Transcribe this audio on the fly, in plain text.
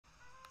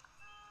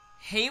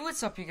Hey,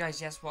 what's up, you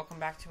guys? Yes, welcome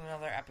back to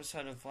another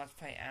episode of Let's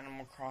Play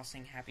Animal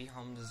Crossing Happy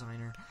Home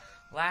Designer.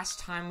 Last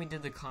time we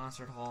did the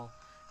concert hall,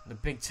 the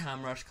Big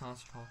Time Rush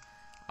concert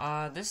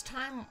hall. This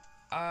time,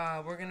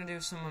 we're gonna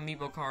do some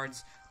amiibo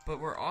cards, but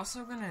we're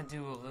also gonna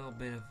do a little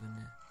bit of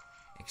an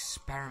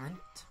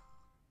experiment.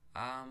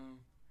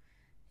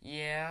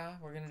 Yeah,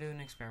 we're gonna do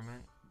an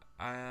experiment.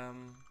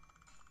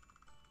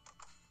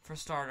 For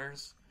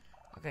starters,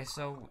 okay,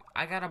 so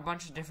I got a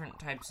bunch of different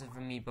types of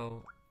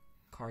amiibo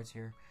cards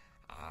here.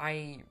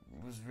 I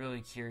was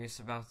really curious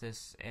about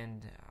this,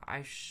 and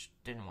I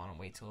didn't want to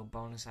wait till a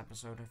bonus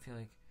episode, I feel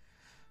like.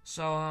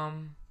 So,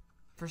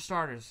 for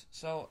starters,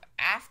 so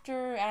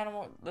after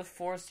the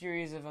 4th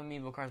series of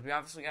amiibo cards, we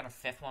obviously got a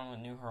 5th one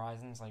with New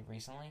Horizons, like,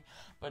 recently,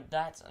 but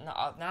that's,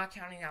 not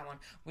counting that one,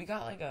 we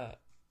got, like,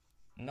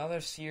 another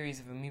series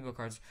of amiibo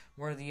cards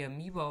where the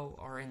amiibo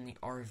are in the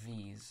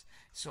RVs.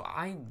 So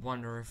I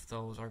wonder if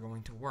those are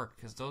going to work,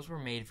 because those were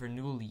made for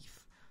New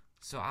Leaf.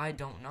 So I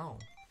don't know.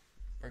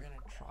 We're going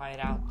to try it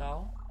out,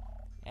 though,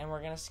 and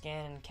we're going to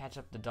scan and catch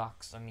up the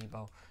Ducks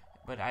amiibo,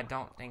 but I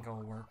don't think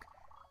it'll work.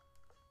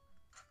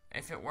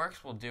 If it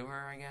works, we'll do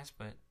her, I guess,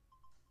 but,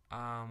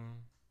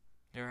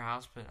 do her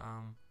house, but,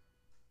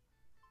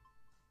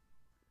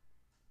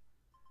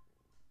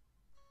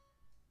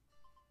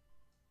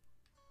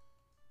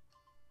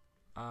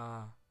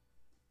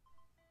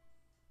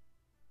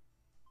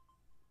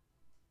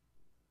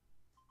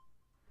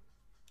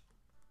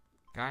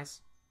 guys?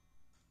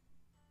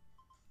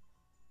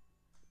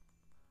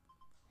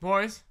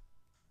 Boys?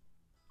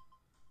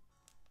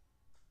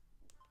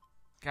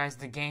 Guys,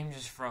 the game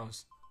just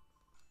froze.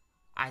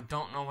 I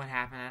don't know what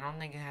happened. I don't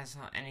think it has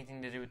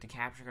anything to do with the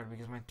capture card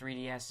because my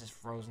 3DS is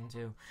frozen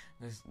too.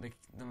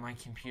 My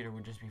computer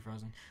would just be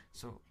frozen.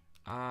 So,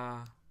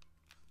 I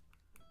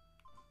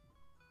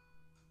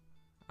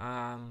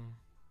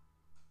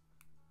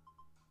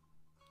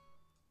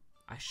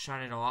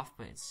shut it off,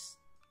 but it's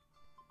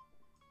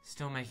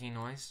still making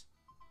noise.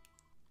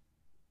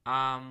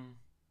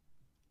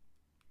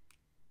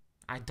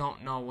 I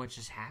don't know what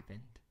just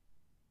happened.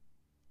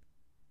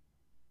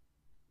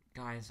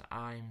 Guys,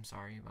 I'm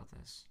sorry about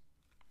this.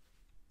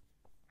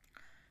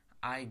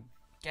 I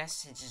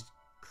guess it just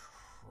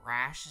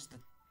crashes the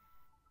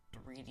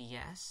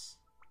 3DS?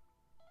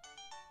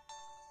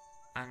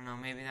 I don't know,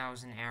 maybe that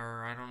was an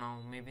error. I don't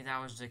know, maybe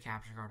that was the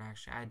capture card,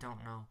 actually. I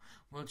don't know.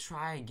 We'll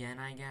try again,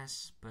 I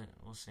guess, but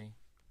we'll see.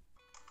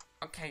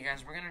 Okay,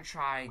 guys, we're gonna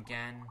try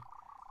again.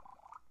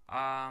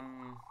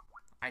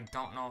 I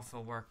don't know if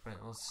it'll work,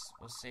 but we'll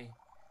see.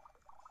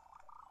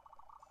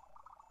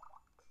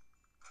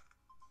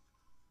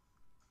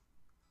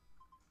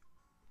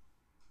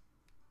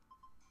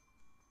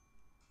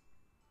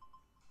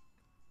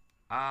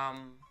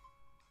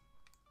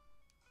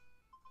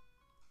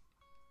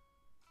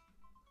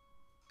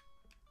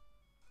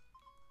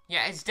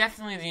 Yeah, it's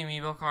definitely the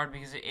amiibo card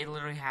because it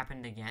literally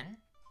happened again.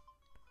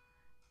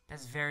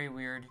 That's very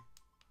weird.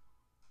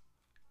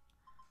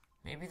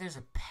 Maybe there's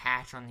a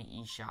patch on the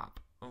eShop.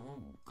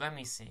 Let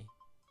me see.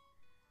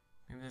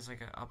 Maybe there's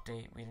like an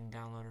update we didn't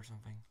download or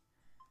something.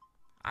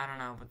 I don't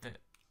know, but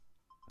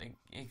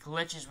it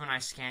glitches when I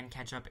scan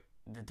catch up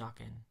the duck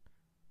in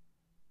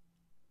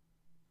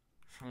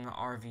from the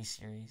RV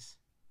series.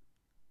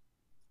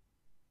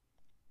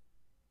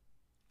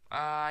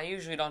 I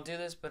usually don't do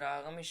this, but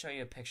let me show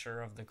you a picture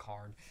of the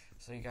card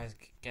so you guys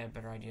get a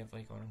better idea of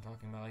like what I'm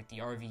talking about, like the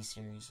RV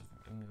series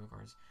of amiibo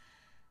cards.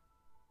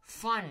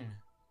 Fun.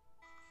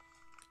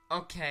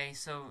 Okay,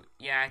 so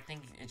yeah, I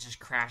think it just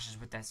crashes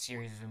with that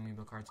series of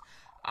amiibo cards.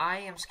 I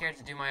am scared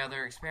to do my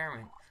other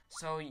experiment,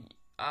 so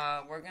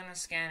we're gonna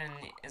scan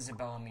an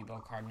Isabelle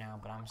amiibo card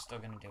now, but I'm still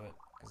gonna do it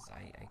because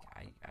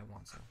I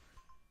want to.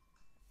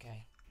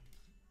 Okay.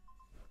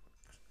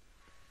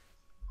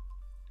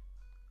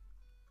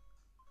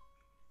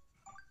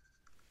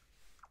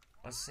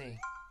 Let's see.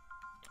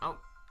 Oh.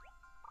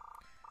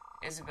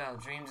 Isabelle,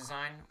 Dream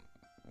Design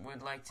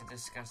would like to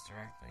discuss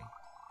directly.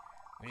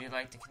 Would you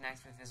like to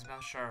connect with Isabelle?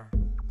 Sure.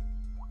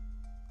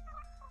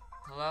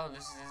 Hello,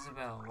 this is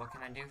Isabelle. What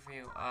can I do for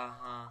you?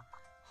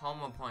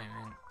 Home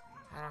appointment.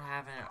 I don't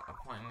have any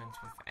appointments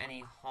with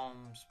any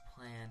homes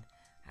planned.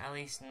 At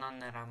least none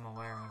that I'm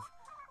aware of.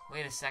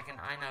 Wait a second,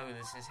 I know who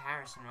this is.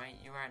 Harrison, right?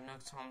 You are at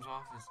Nook's Home's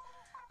office.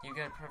 You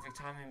got perfect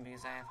timing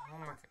because I have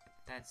homework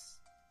that's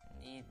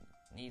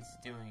needs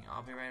doing.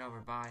 I'll be right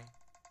over. Bye.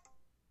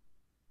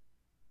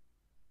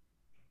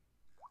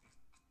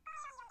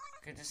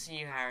 Good to see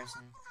you,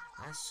 Harrison.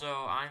 So,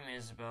 I'm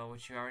Isabelle,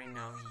 which you already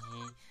know,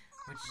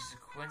 which is a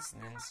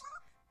coincidence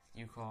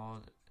you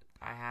called.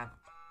 I have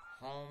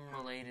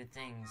home-related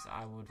things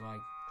I would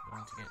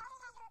want to get.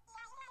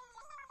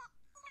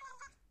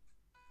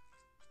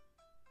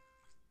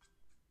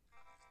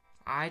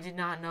 I did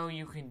not know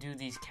you can do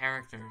these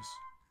characters.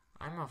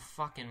 I'm a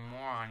fucking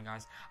moron,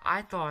 guys.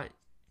 I thought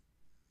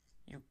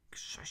I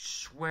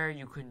swear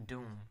you couldn't do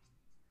them.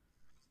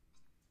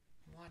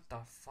 What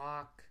the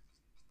fuck?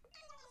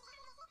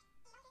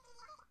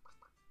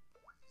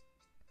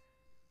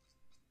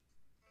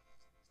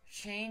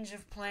 Change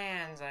of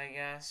plans, I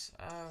guess.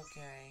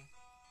 Okay.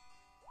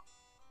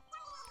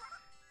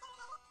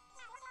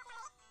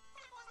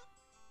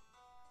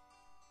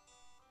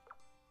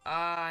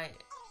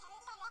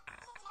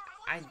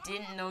 I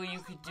didn't know you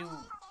could do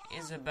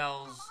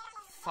Isabelle's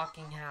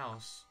fucking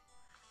house.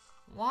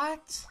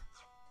 What?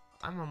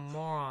 I'm a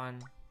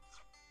moron.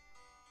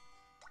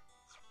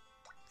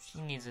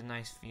 She needs a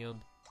nice field.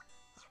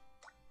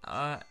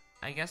 I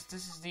guess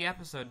this is the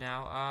episode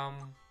now.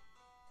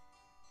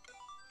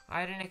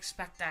 I didn't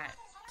expect that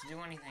to do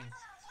anything.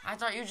 I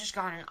thought you just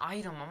got an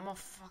item. I'm a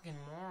fucking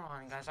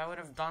moron, guys. I would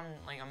have done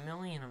like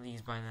 1,000,000 of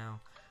these by now.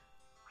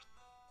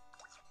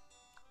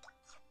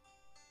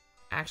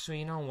 Actually,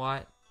 you know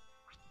what?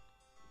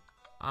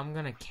 I'm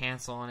gonna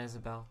cancel on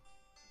Isabelle.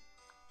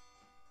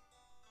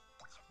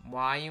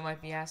 Why, you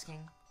might be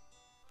asking?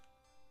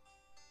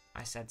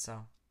 I said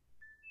so.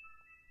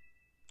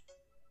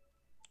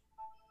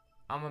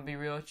 I'm gonna be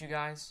real with you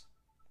guys.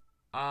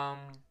 The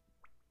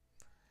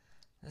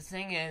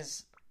thing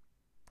is,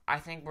 I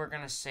think we're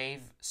gonna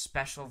save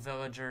special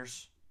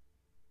villagers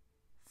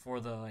for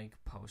the, like,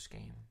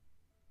 post-game.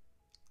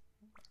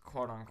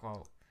 Quote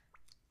unquote.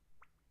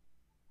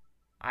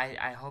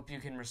 I hope you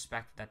can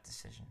respect that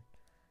decision.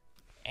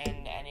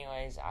 And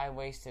anyways, I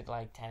wasted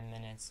like 10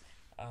 minutes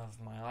of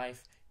my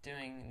life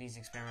doing these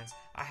experiments.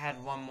 I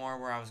had one more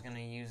where I was gonna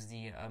use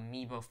the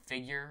amiibo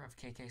figure of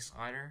KK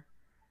Slider.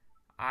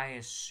 I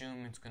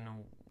assume it's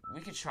gonna...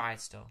 We could try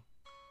it still.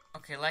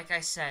 Okay, like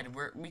I said,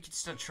 we could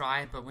still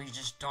try it, but we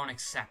just don't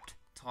accept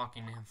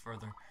talking to him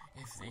further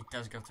if it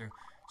does go through.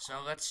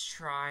 So let's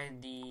try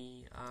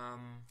the,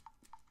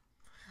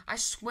 I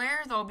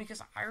swear, though,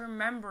 because I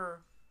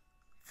remember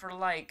for,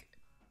 like,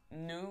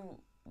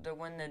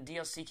 when the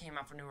DLC came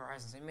out for New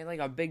Horizons, they made,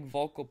 like, a big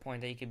vocal point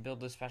that you could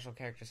build a special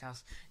character's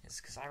house. It's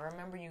because I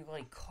remember you,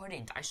 like,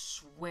 couldn't. I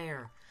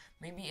swear.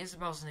 Maybe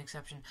Isabelle's an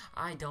exception.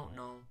 I don't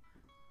know.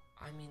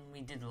 I mean,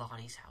 we did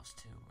Lottie's house,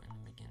 too, in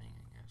the beginning,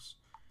 I guess.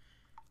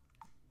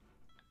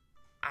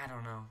 I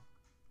don't know.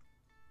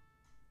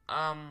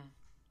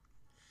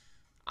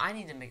 I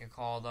need to make a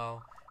call,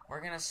 though.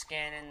 We're gonna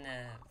scan in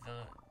the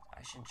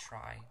I should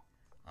try.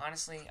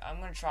 Honestly,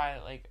 I'm gonna try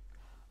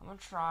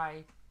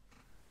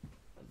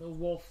the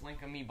Wolf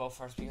Link amiibo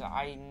first, because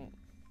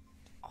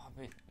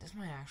but this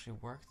might actually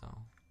work,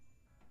 though.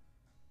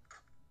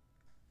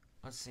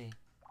 Let's see.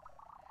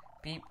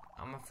 Beep.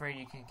 I'm afraid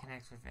you can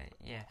connect with it.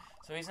 Yeah.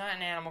 So he's not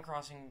an Animal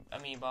Crossing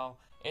amiibo.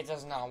 It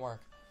does not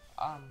work.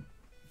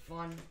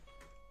 Fun.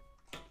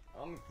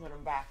 I'm gonna put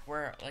him back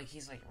where, like,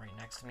 he's, like, right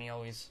next to me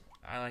always.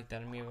 I like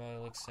that amiibo.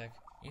 It looks sick.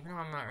 Even though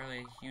I'm not really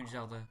a huge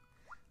Zelda.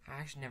 I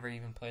actually never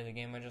even play the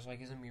game. I just like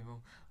his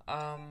amiibo.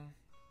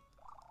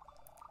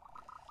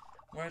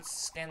 Let's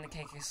scan the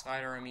KK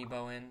Slider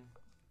amiibo in.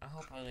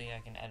 Hopefully I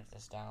can edit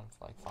this down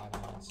for, like, 5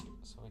 minutes.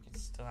 So we can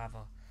still have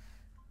a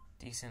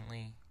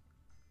decently...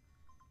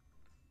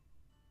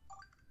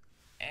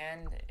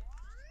 And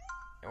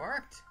it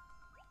worked.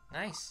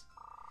 Nice.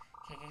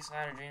 KK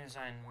Slider Dream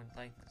Design would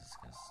like to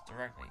discuss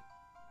directly.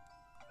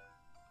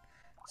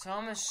 So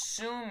I'm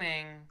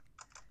assuming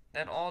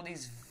that all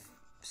these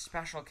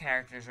special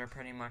characters are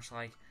pretty much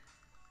like,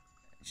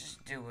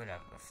 just do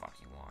whatever the fuck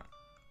you want.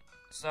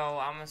 So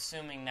I'm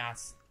assuming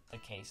that's the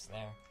case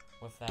there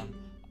with them.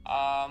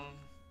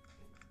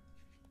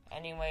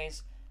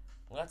 Anyways,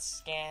 let's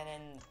scan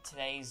in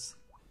today's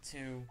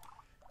 2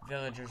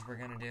 villagers we're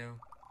gonna do.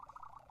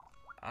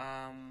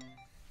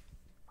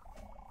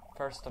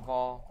 First of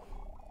all,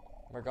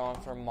 we're going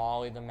for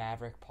Molly the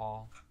Maverick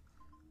Paul.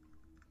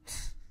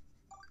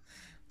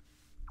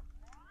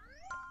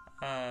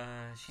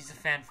 She's a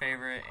fan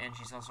favorite, and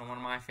she's also one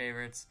of my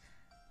favorites.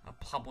 A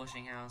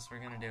publishing house, we're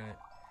gonna do it.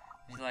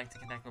 Would you like to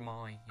connect with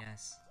Molly?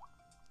 Yes.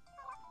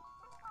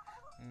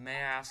 May I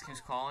ask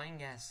who's calling?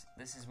 Yes,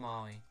 this is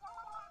Molly.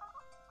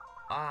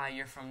 Ah,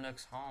 you're from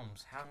Nook's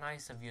Homes. How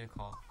nice of you to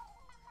call.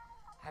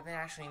 I've been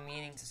actually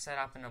meaning to set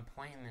up an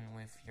appointment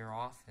with your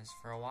office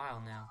for a while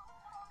now.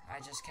 I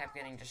just kept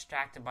getting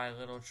distracted by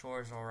little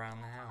chores all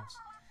around the house.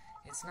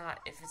 If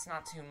it's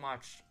not too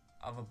much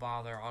of a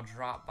bother, I'll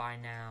drop by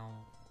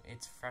now.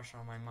 It's fresh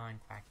on my mind,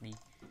 Quackity.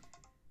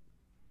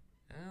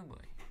 Oh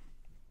boy.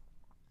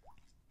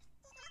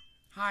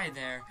 Hi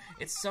there.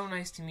 It's so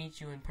nice to meet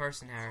you in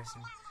person,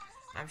 Harrison.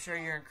 I'm sure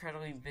you're an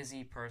incredibly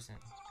busy person,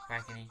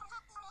 Quackity.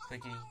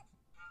 Clickety.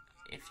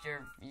 If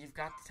you've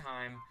got the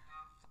time,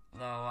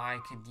 though, I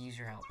could use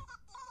your help.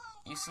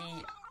 You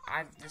see,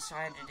 I've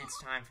decided it's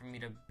time for me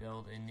to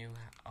build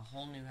a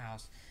whole new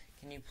house.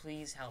 Can you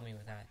please help me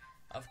with that?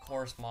 Of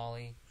course,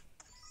 Molly.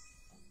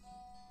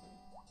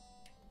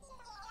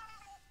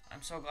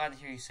 I'm so glad to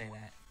hear you say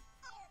that.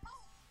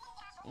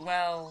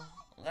 Well,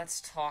 let's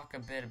talk a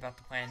bit about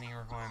the planning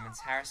requirements.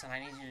 Harrison, I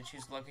need you to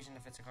choose the location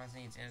that fits the client's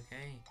needs.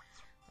 Okay.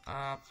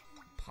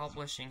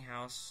 Publishing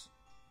house.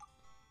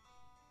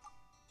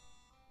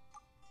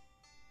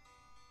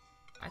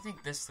 I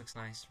think this looks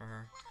nice for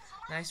her.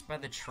 Nice by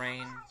the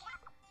train.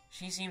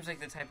 She seems like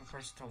the type of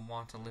person to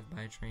want to live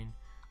by a train.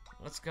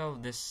 Let's go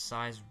this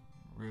size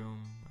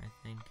room, I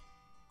think.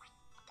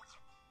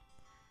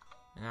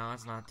 No,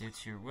 let's not do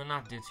we'll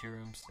not do 2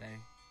 rooms today.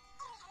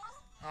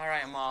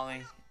 Alright,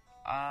 Molly.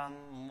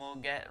 We'll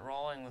get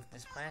rolling with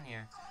this plan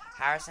here.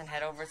 Harrison,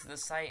 head over to the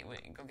site.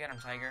 Wait, go get him,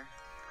 Tiger.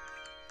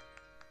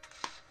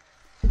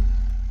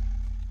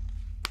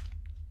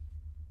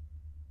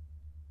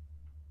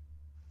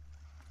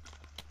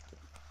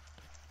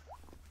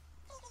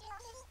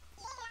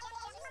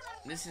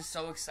 This is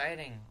so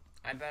exciting.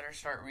 I better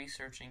start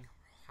researching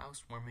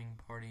housewarming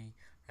party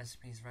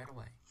recipes right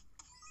away.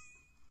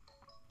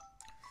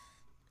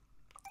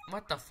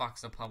 What the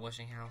fuck's a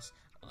publishing house?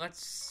 Let's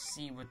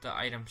see what the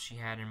item she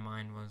had in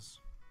mind was.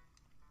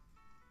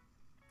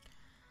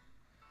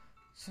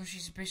 So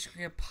she's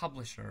basically a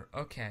publisher.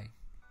 Okay.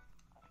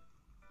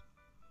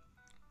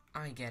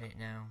 I get it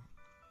now.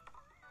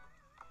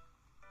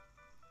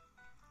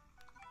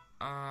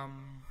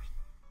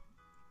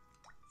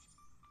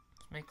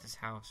 Let's make this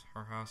house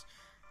her house.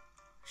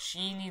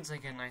 She needs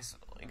like a nice,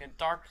 like a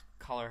dark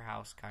color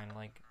house, kind of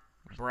like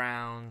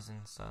browns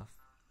and stuff.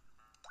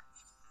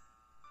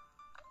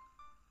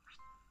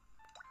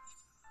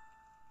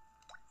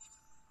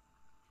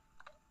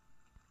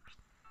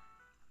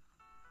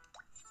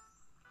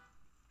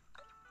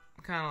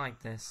 Kind of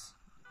like this.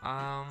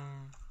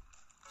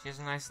 She has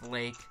a nice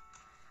lake.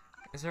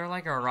 Is there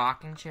like a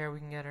rocking chair we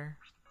can get her?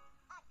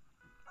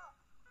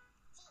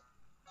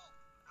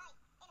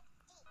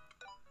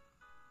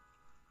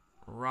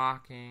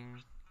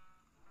 Rocking.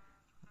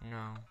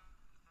 No.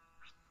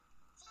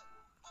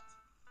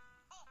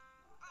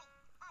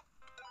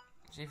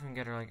 See if we can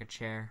get her like a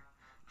chair.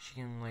 She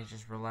can like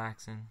just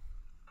relax in.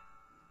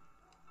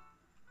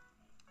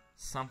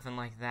 Something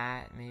like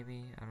that,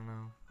 maybe? I don't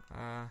know.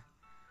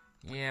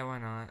 Yeah, why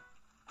not?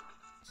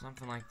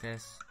 Something like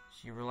this.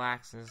 She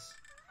relaxes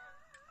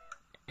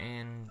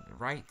and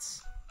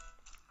writes.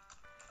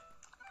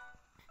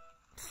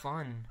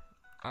 Fun.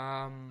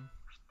 I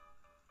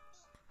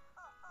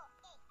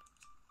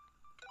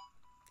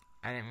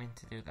didn't mean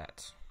to do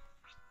that.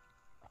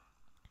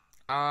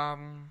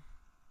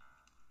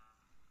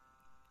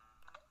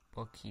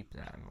 We'll keep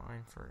that in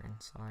mind for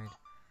inside.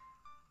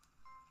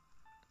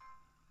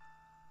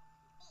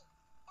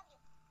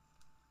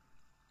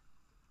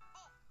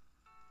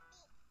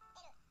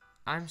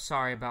 I'm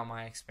sorry about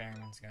my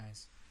experiments,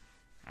 guys.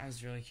 I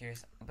was really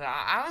curious, but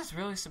I was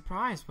really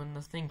surprised when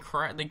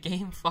the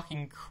game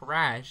fucking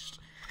crashed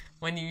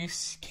when you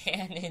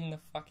scan in the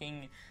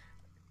fucking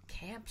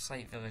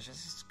campsite village.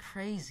 This is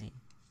crazy.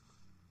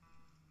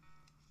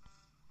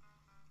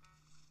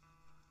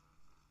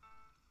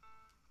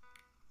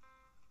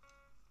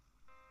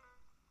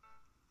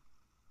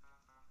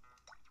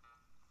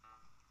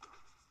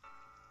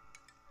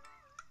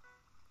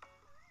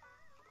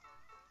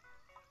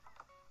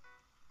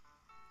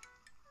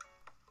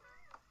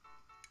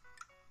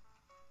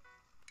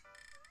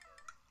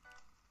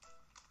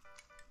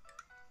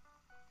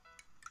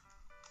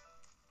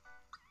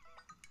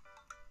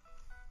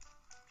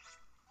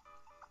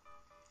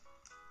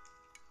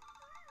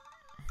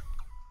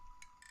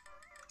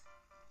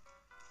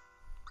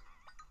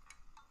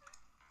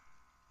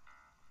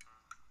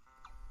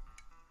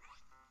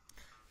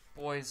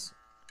 Boys,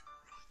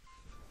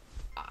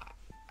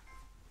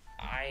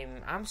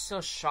 I'm still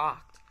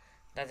shocked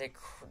that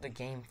the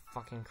game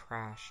fucking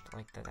crashed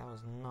like that. That was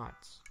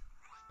nuts.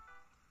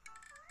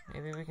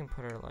 Maybe we can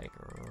put her like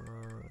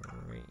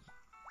right.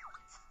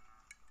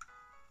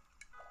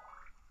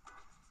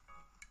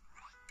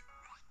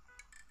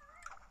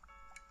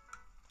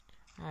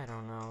 I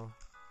don't know.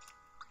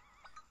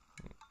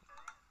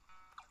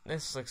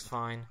 This looks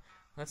fine.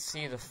 Let's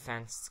see the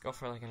fence. Let's go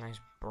for like a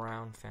nice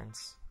brown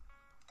fence.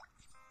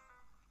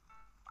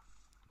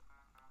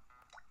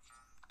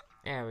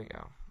 There we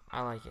go.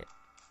 I like it.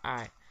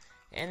 Alright.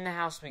 In the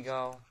house we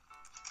go.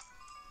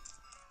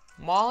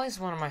 Molly's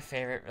one of my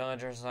favorite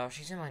villagers, though.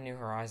 She's in my New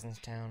Horizons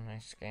town. I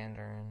scanned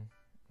her, and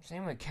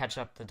same with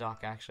Ketchup the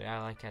Duck, actually.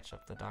 I like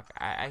Ketchup the Duck.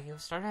 I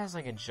started as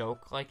like a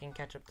joke liking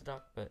Ketchup the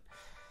Duck, but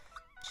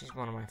she's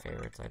one of my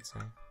favorites, I'd say.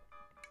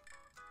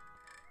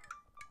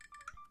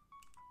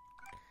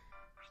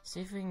 See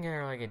if we can get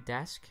her like a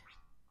desk.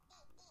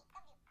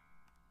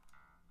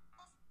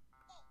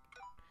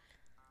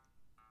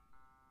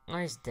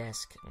 Nice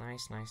desk.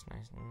 Nice.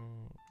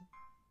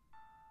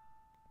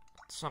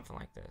 Something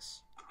like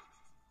this.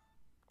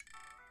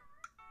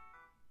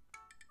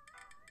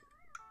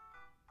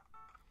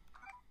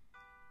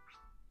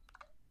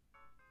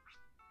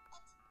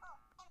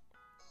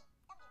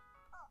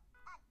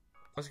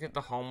 Let's get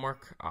the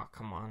homework. Oh,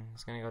 come on.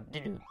 It's gonna go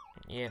doo-doo.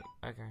 Yep,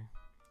 okay.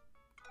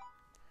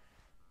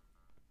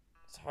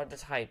 It's hard to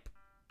type.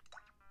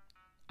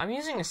 I'm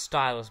using a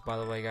stylus, by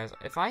the way, guys.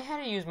 If I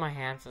had to use my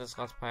hand for this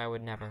Let's Play, I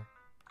would never.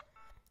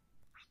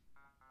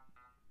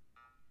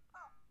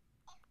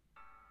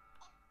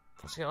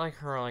 Let's get like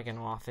her like an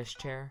office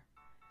chair.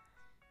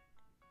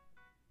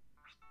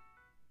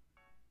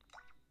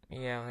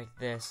 Yeah, like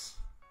this.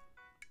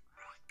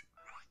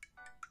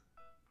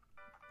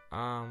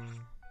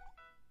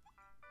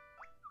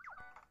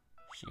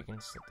 She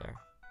can sit there.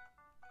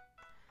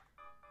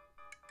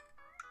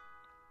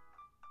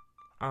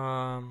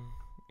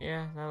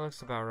 Yeah, that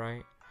looks about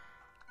right.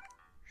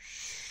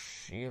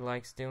 She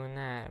likes doing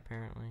that,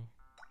 apparently.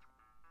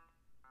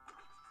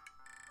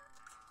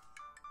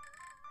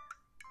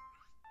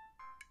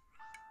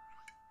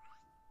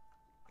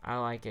 I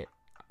like it.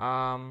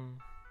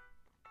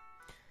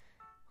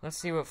 Let's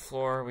see what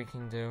floor we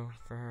can do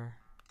for her.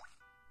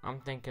 I'm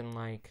thinking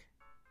like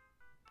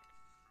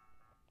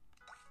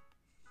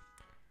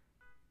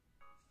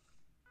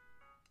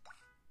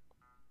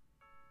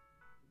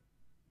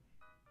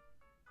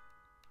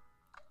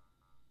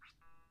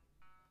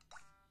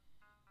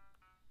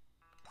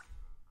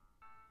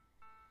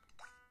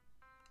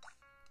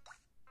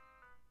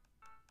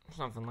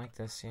Something like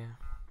this, yeah.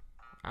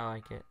 I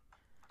like it.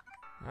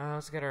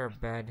 Let's get her a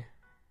bed.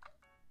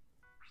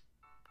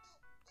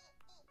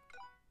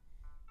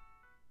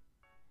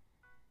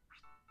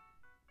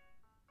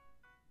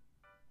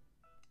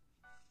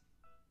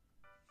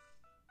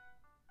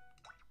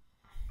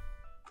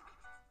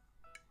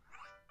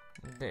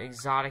 The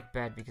exotic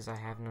bed because I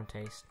have no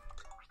taste.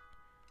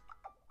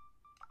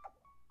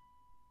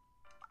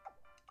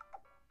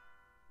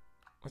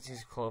 Let's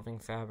use clothing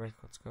fabric.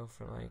 Let's go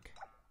for like...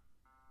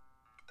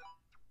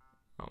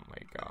 Oh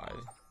my god.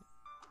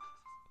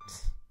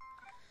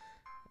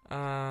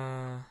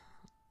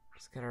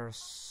 Let's get her a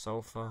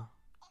sofa.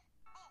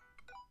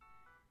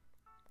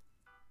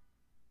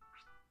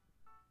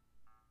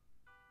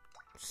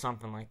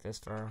 Something like this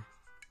for her.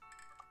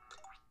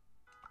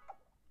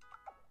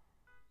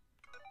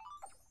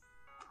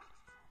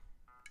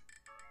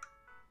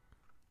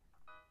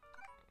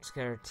 Let's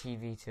get her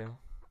TV too.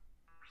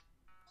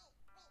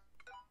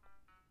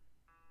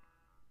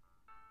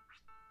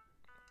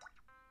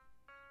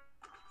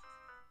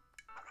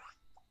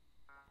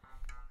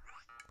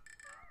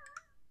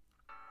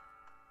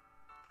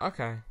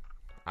 Okay.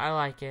 I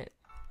like it.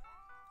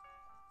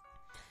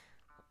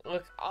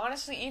 Look,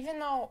 honestly, even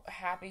though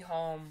Happy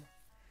Home,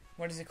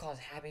 what is it called?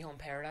 Happy Home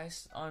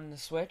Paradise on the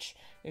Switch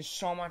is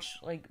so much,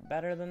 like,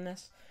 better than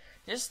this.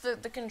 Just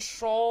the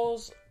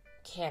controls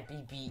can't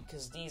be beat,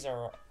 because these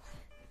are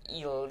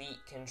elite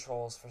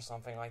controls for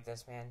something like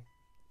this, man.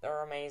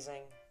 They're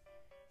amazing.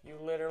 You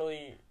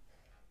literally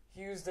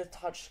use the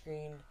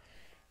touchscreen,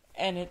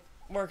 and it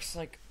works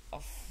like a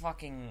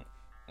fucking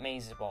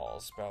maze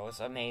balls, bro.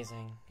 It's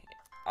amazing.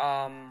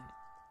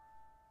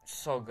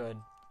 So good.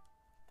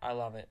 I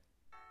love it.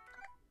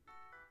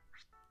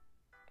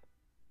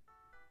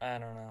 I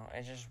don't know.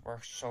 It just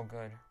works so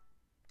good.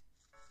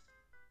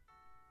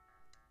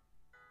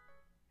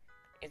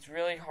 It's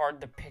really hard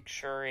to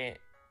picture it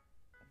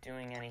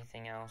doing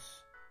anything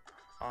else,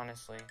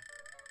 honestly.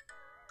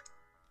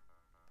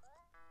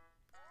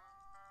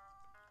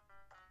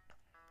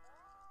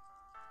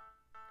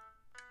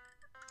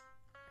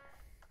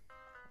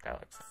 That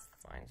looks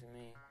fine to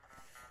me.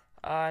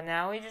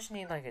 Now we just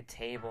need like a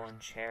table and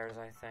chairs,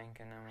 I think,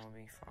 and then we'll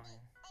be fine.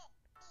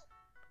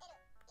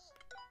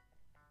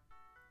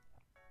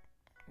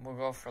 We'll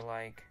go for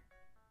like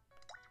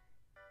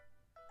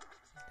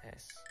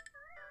this.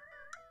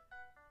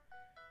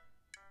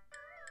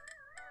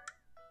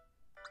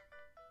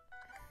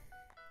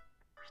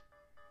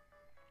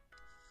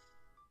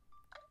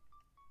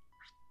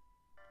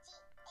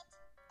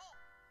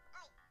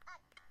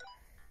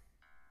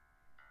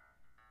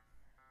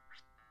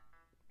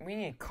 We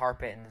need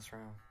carpet in this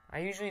room. I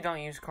usually don't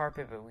use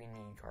carpet, but we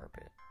need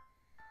carpet.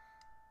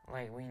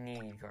 Like, we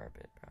need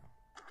carpet, bro.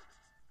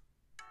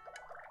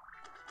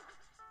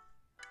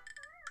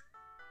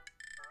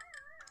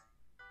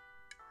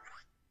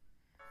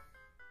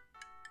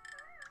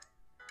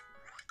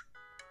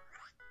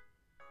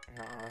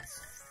 No,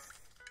 that's...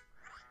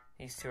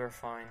 These two are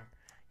fine.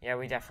 Yeah,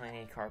 we definitely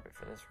need carpet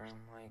for this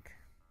room. Like,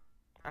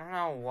 I don't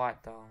know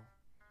what, though.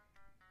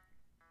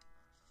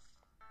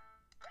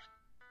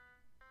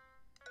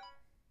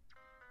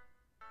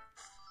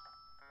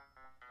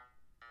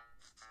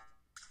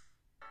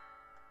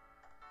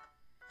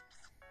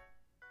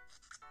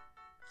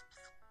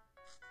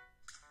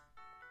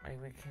 Like,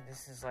 we can...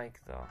 This is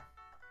like the...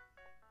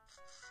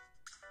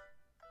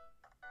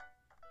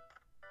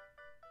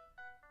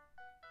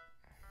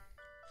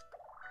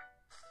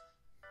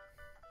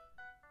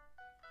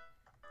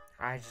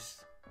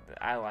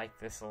 I like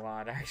this a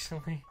lot,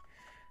 actually.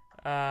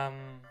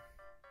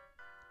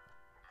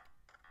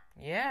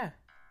 Yeah.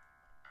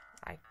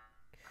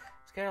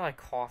 Let's get her, like,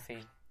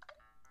 coffee.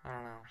 I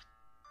don't know.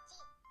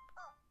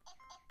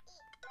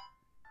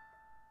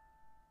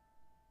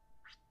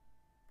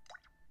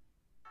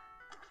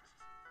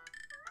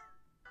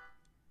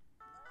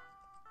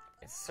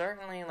 It's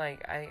certainly,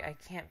 like, I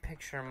can't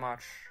picture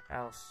much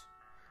else.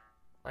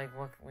 Like,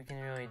 what, we can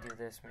really do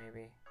this,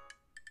 maybe.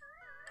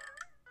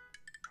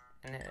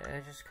 And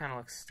it just kind of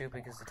looks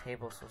stupid because the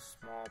table's so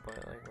small, but,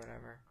 like,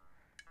 whatever.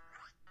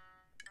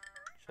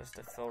 Just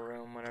to fill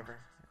room, whatever.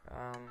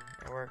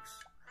 It works.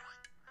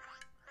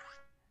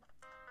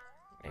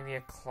 Maybe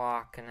a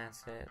clock, and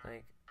that's it.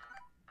 Like,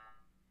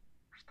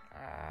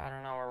 I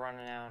don't know, we're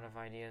running out of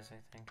ideas,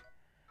 I think.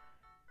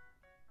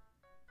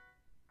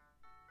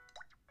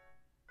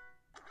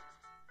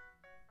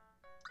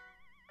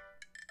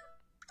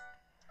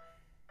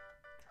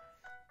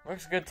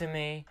 Looks good to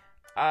me.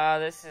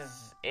 This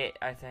is it,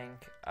 I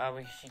think.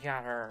 She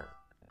got her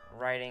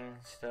writing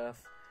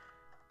stuff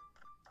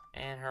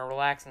and her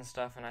relaxing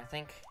stuff, and I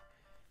think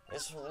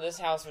this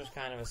house was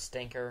kind of a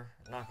stinker,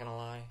 not gonna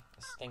lie.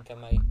 A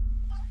stinker-mate.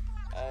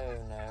 Oh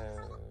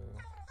no.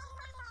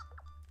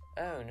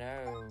 Oh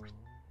no.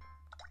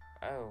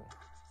 Oh.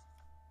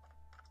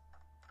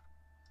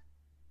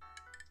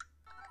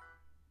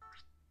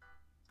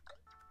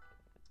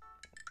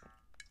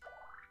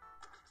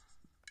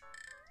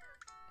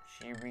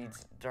 She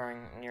reads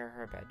near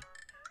her bed.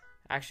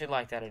 I actually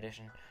like that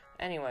addition.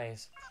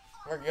 Anyways,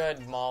 we're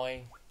good,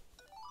 Molly.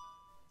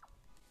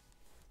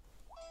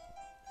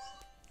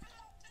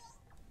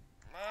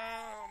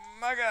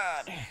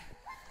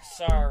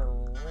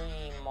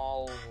 Sorry,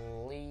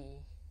 Molly.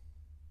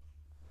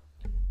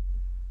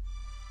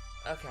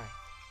 Okay.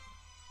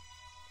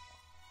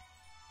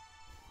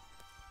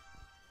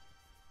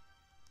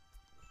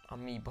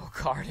 Amiibo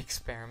card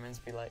experiments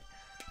be like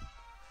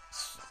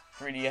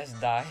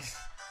 3DS dies.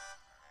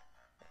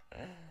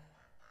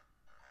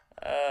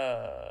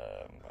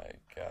 Oh my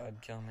god,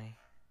 kill me.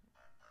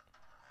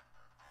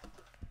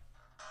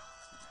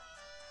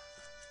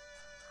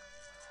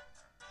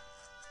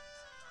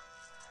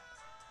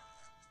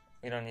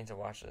 We don't need to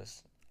watch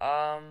this.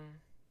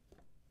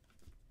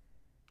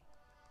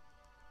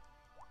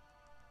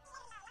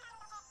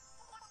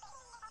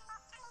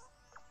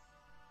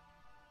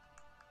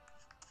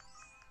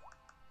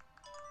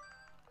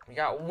 We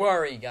got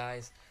Worry,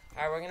 guys.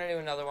 Alright, we're gonna do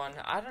another one.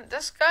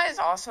 This guy's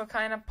also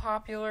kind of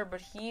popular,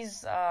 but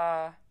he's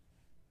not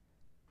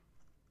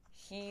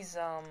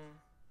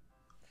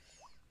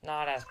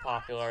as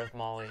popular as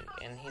Molly,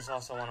 and he's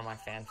also one of my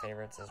fan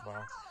favorites as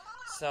well.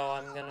 So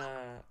I'm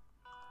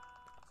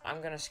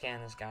gonna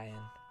scan this guy in.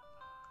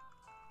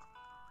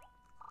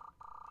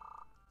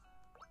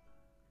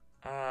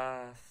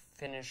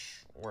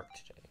 Finish work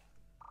today.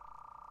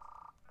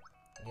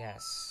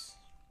 Yes.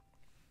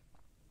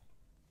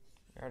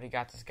 I already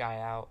got this guy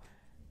out.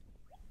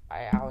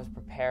 I was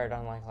prepared,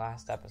 unlike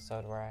last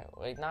episode where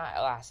not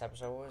last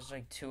episode, it was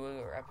like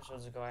 2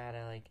 episodes ago I had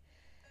to like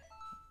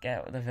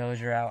get the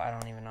villager out. I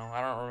don't even know.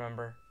 I don't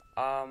remember.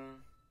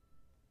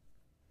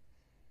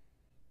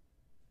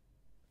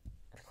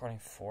 Recording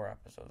 4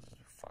 episodes is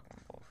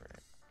fucking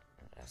bullshit.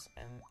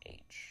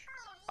 SMH.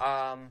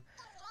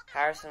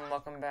 Harrison,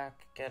 welcome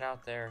back. Get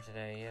out there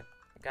today. Yep,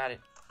 got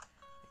it.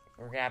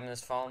 We're grabbing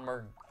this phone.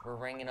 We're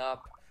ringing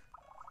up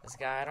this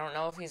guy. I don't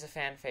know if he's a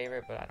fan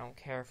favorite, but I don't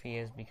care if he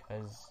is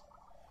because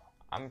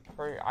I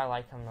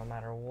like him no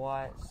matter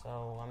what.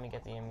 So let me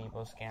get the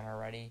amiibo scanner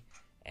ready,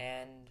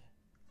 and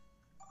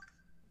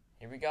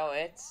here we go.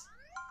 It's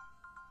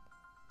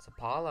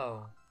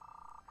Apollo.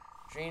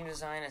 Dream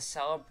design, a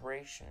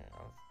celebration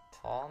of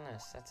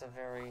tallness. That's a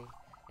very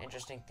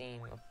interesting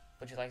theme.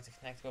 Would you like to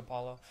connect to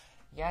Apollo?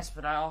 Yes,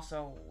 but I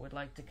also would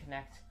like to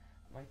connect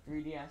my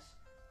 3DS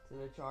to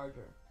the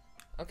charger.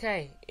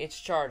 Okay, it's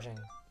charging.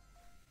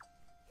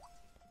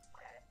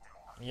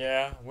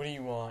 Yeah, what do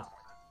you want?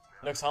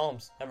 Nux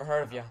Holmes, never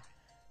heard of you.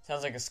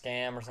 Sounds like a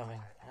scam or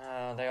something.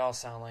 They all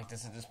sound like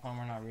this at this point.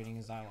 We're not reading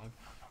his dialogue.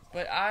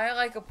 But I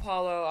like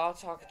Apollo.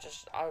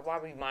 Why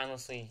we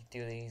mindlessly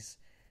do these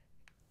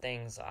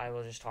things, I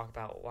will just talk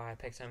about why I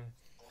picked him.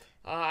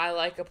 I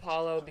like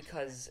Apollo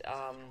because,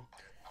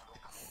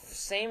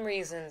 same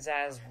reasons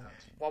as,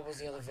 what was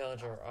the other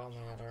villager? Oh my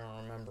god, I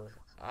don't remember.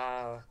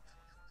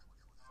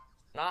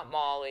 Not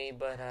Molly,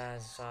 but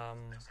as,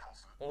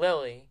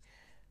 Lily.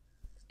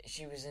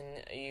 She was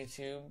in a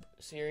YouTube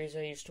series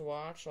I used to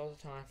watch all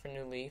the time for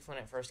New Leaf when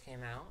it first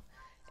came out.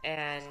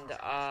 And,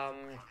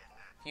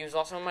 he was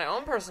also in my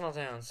own personal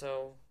town,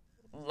 so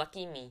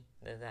lucky me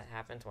that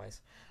happened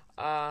twice.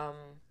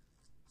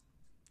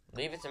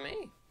 Leave it to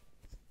me.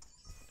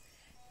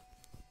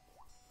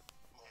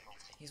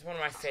 He's one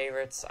of my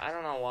favorites. I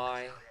don't know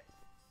why.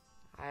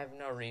 I have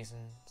no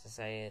reason to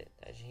say it.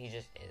 He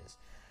just is.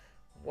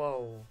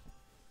 Whoa.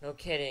 No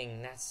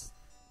kidding.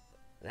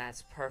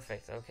 That's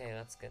perfect. Okay,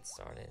 let's get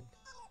started.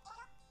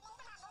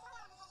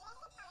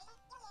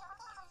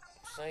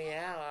 So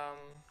yeah,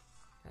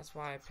 that's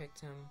why I picked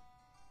him.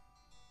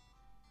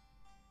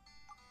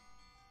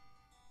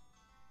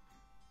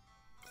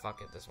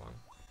 Fuck it, this one.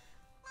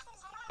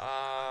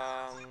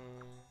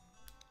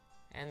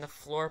 And the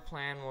floor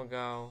plan will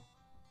go...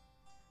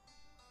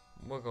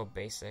 We'll go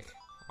basic.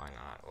 Why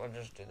not? We'll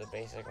just do the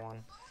basic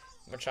one.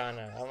 I'm not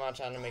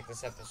trying to make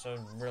this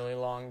episode really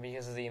long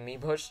because of the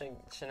amiibo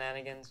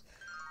shenanigans.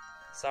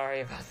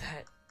 Sorry about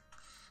that.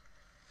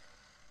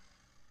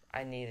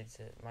 I needed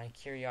to. My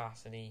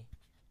curiosity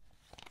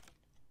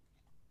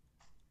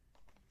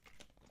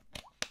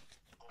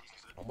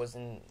was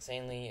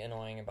insanely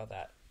annoying about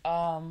that.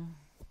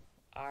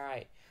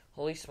 Alright.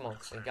 Holy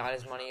smokes. He got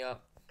his money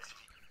up.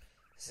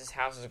 This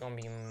house is gonna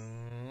be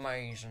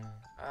amazing.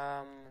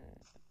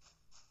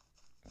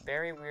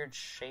 Very weird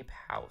shape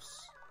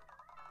house.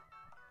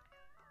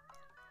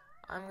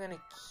 I'm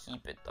gonna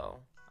keep it though.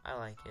 I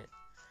like it.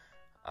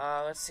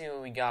 Let's see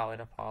what we got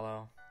with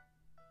Apollo.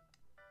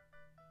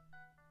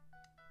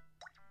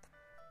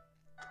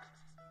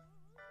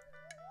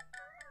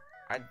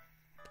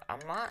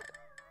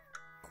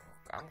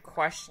 I'm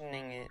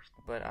questioning it,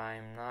 but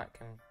I'm not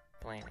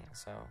complaining,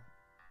 so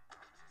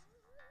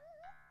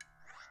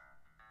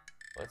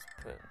let's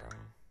put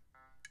them.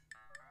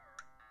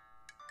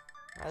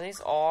 Are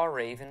these all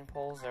Raven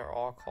poles? They're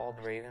all called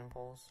Raven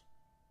poles.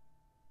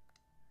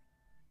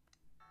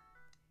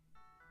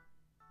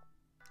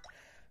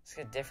 Let's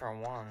get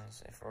different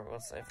ones.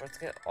 Let's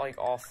get like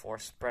all 4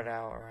 spread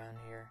out around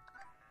here.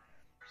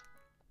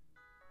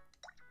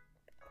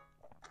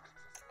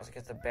 Let's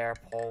get the bear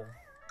pole.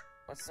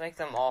 Let's make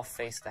them all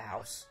face the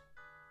house.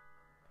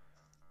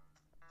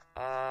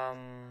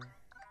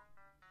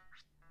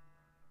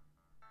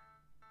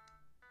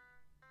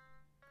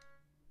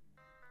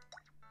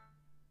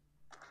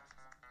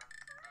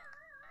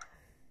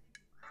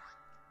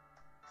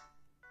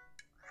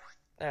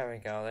 There we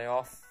go. They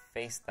all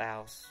face the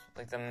house,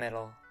 like the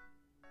middle.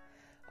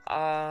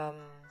 Let's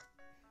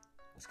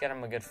get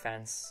him a good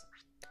fence.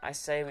 I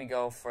say we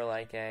go for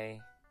like a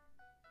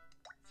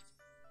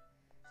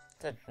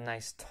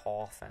nice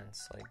tall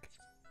fence, like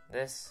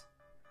this,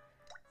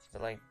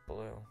 but like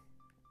blue.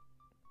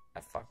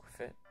 I fuck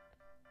with it.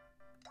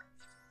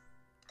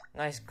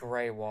 Nice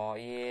gray wall.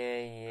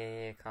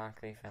 Yeah.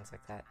 Concrete fence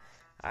like that.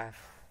 I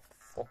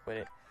fuck with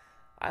it.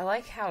 I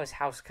like how his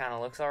house kind of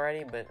looks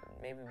already, but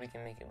maybe we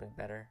can make it look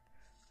better.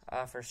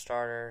 For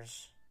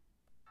starters,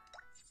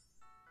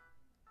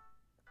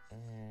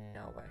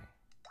 no way.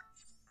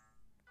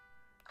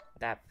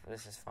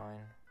 This is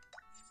fine.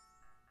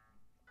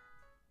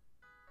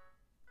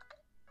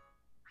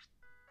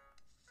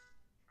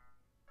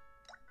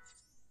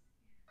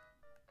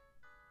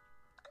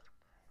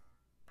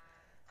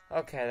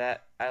 Okay,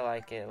 I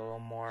like it a little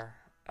more.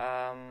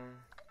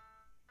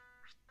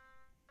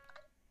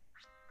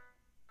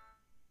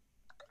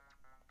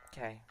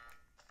 Okay.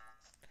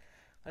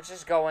 Let's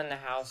just go in the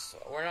house.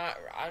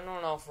 I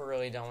don't know if we're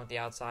really done with the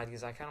outside,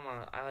 because I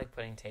like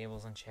putting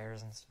tables and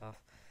chairs and stuff.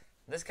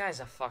 This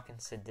guy's a fucking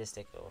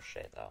sadistic little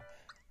shit, though.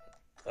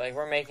 Like,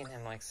 we're making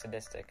him, like,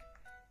 sadistic.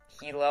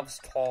 He loves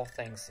tall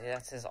things.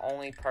 That's his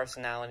only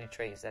personality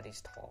trait, is that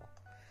he's tall.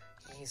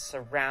 He's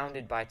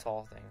surrounded by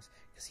tall things,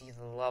 because he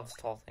loves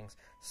tall things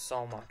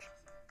so much.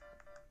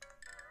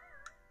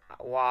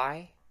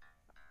 Why?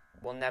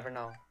 We'll never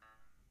know.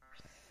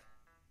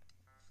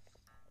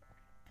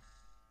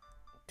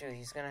 Dude,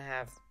 he's gonna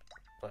have...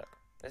 Look,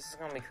 this is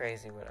gonna be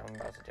crazy what I'm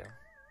about to do.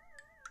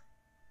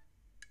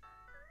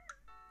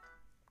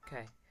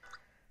 Okay.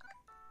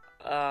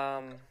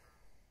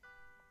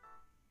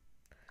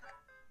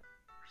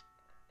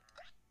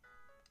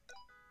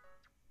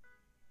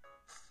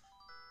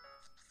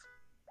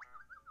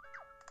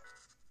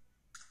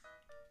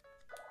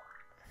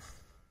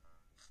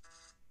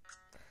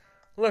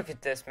 Look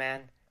at this,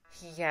 man.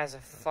 He has a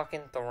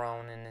fucking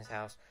throne in his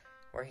house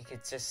where he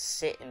could just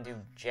sit and do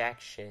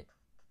jack shit.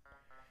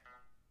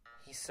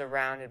 He's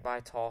surrounded by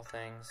tall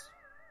things.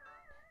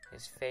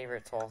 His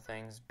favorite tall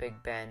things,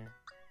 Big Ben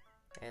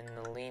and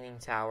the Leaning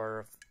Tower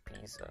of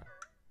Pisa.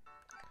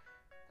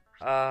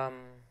 And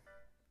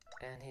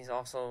he's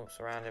also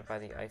surrounded by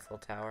the Eiffel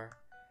Tower.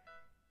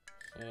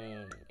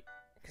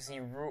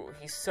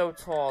 He's so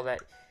tall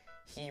that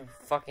he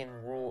fucking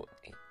rule.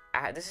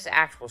 This is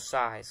actual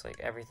size, like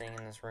everything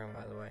in this room,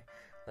 by the way.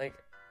 Like,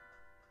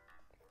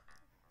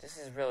 this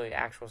is really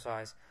actual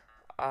size.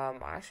 I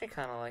actually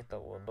kind of like the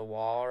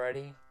wall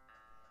already,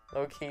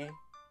 low key.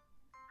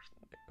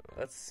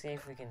 Let's see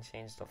if we can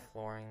change the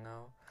flooring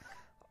though.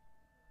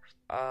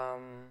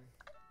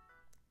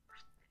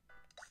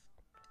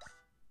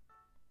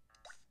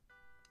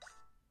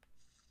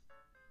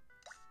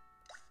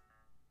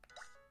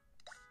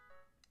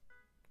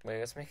 Wait,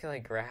 let's make it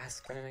like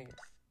grass. Can we make it?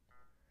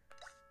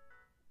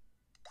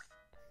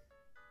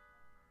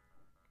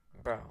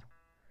 Bro,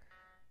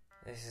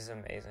 this is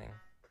amazing.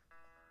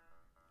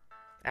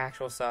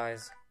 Actual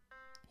size.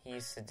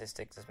 He's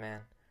sadistic, this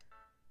man.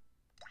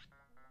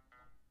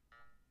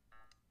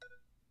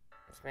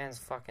 This man's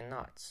fucking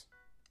nuts.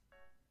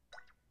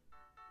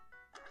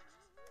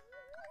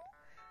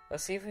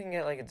 Let's see if we can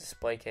get like a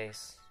display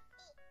case.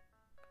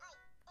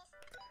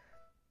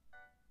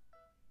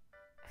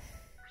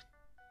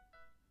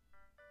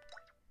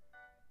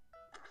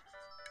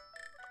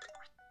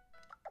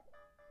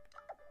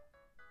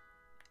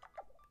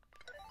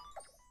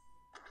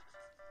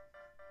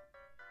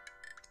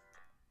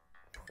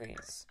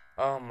 Please.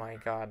 Oh my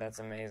god, that's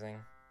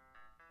amazing.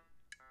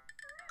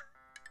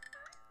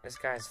 This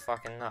guy's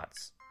fucking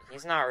nuts.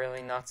 He's not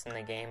really nuts in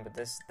the game, but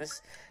this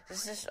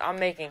is, I'm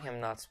making him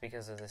nuts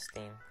because of this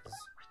theme.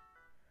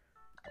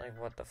 Like,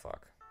 what the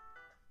fuck?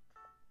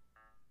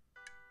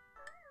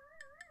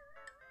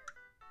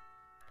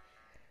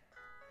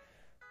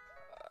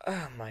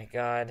 Oh my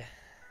god.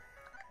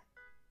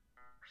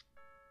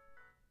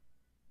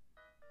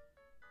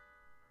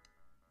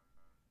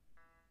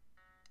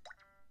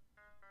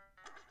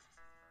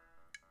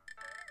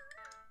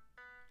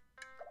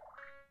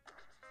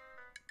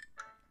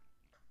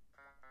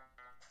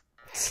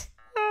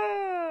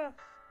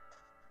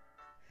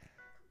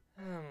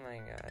 Oh my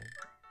god.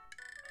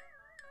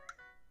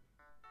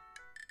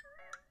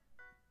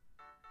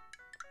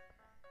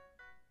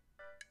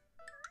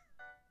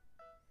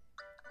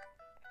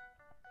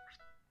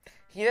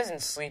 He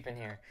doesn't sleep in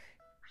here.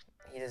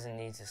 He doesn't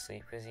need to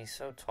sleep because he's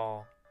so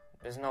tall.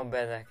 There's no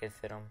bed that could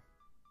fit him.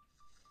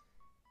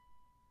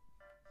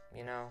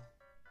 You know?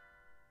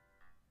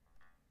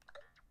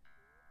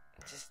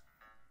 Just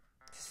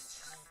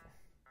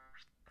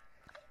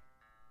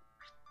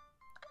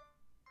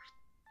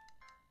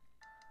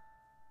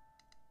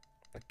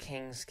the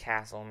king's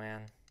castle,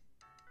 man.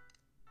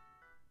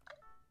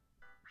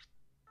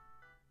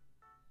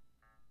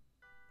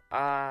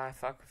 I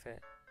fuck with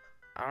it.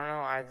 I don't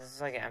know, this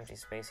is like an empty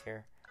space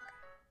here.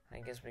 I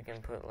guess we can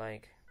put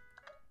like...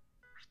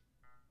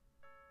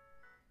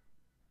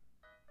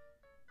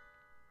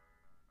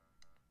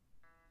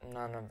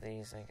 none of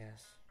these, I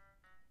guess.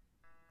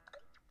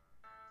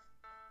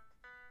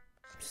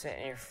 sit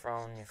in your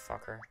throne, you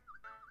fucker.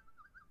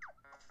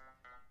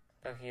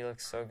 Look, he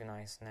looks so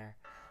nice in there.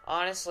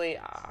 Honestly,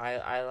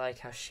 I like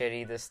how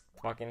shitty this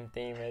fucking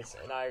theme is,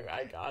 and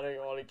I gotta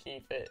want to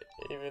keep it,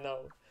 even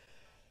though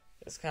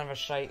it's kind of a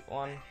shite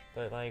one,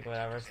 but like,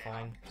 whatever, it's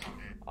fine.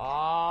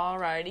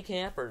 Alrighty,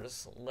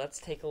 campers, let's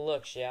take a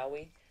look, shall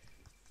we?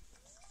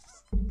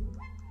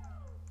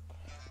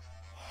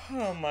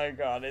 Oh my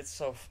god, it's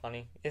so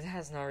funny. It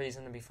has no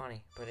reason to be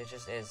funny, but it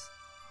just is.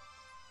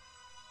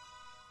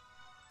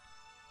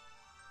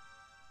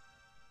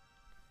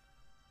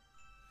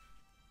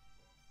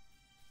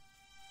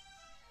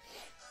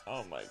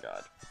 Oh my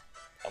god.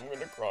 I'm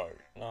gonna cry.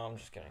 No, I'm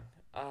just kidding.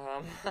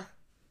 Oh my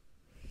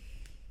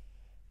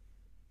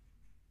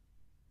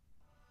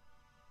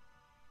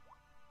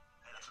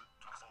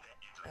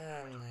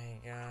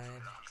god.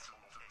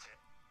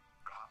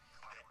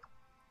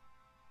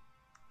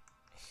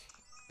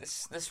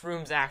 This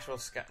room's actual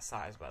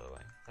size, by the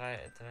way.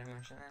 Did I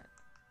mention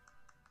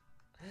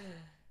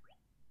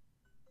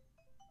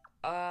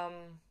that?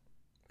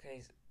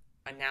 Okay,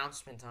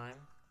 announcement time.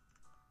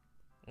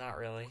 Not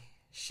really.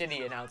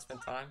 Shitty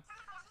announcement time.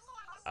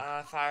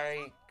 If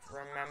I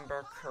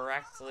remember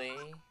correctly,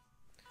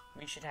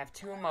 we should have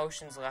 2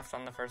 emotions left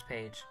on the first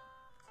page.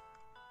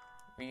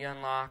 We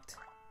unlocked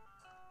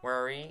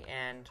worry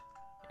and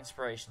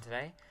inspiration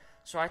today.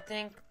 So I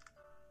think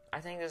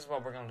this is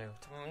what we're gonna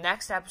do.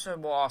 Next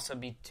episode will also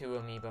be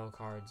 2 amiibo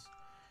cards.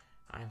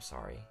 I'm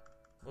sorry.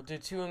 We'll do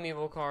 2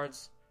 amiibo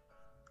cards.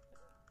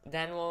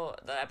 Then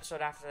the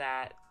episode after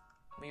that,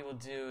 we will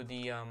do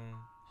the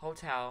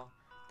hotel.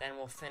 Then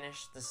we'll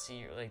finish the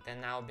series. Like, then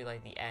that will be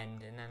like the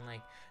end, and then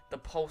like the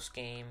post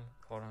game,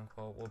 quote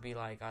unquote, will be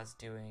like us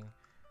doing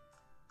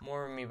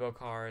more amiibo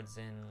cards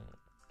and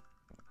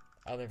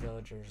other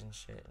villagers and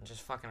shit, and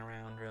just fucking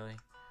around, really.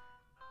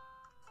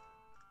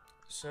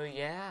 So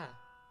yeah.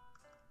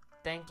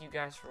 Thank you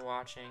guys for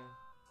watching.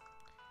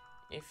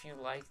 If you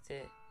liked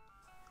it,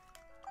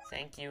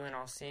 thank you, and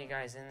I'll see you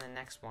guys in the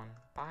next one.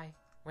 Bye.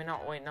 Wait,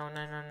 no.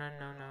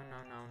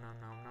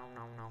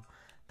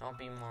 Don't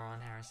be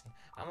moron, Harrison.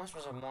 I almost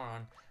was a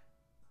moron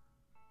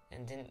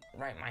and didn't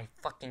write my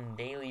fucking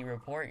daily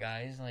report,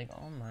 guys. Like,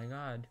 oh my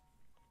god.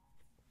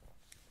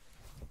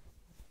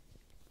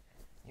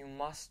 You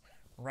must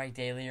write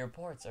daily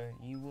reports or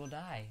you will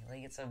die.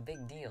 Like, it's a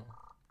big deal.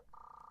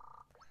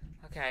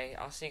 Okay,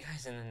 I'll see you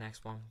guys in the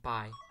next one.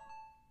 Bye.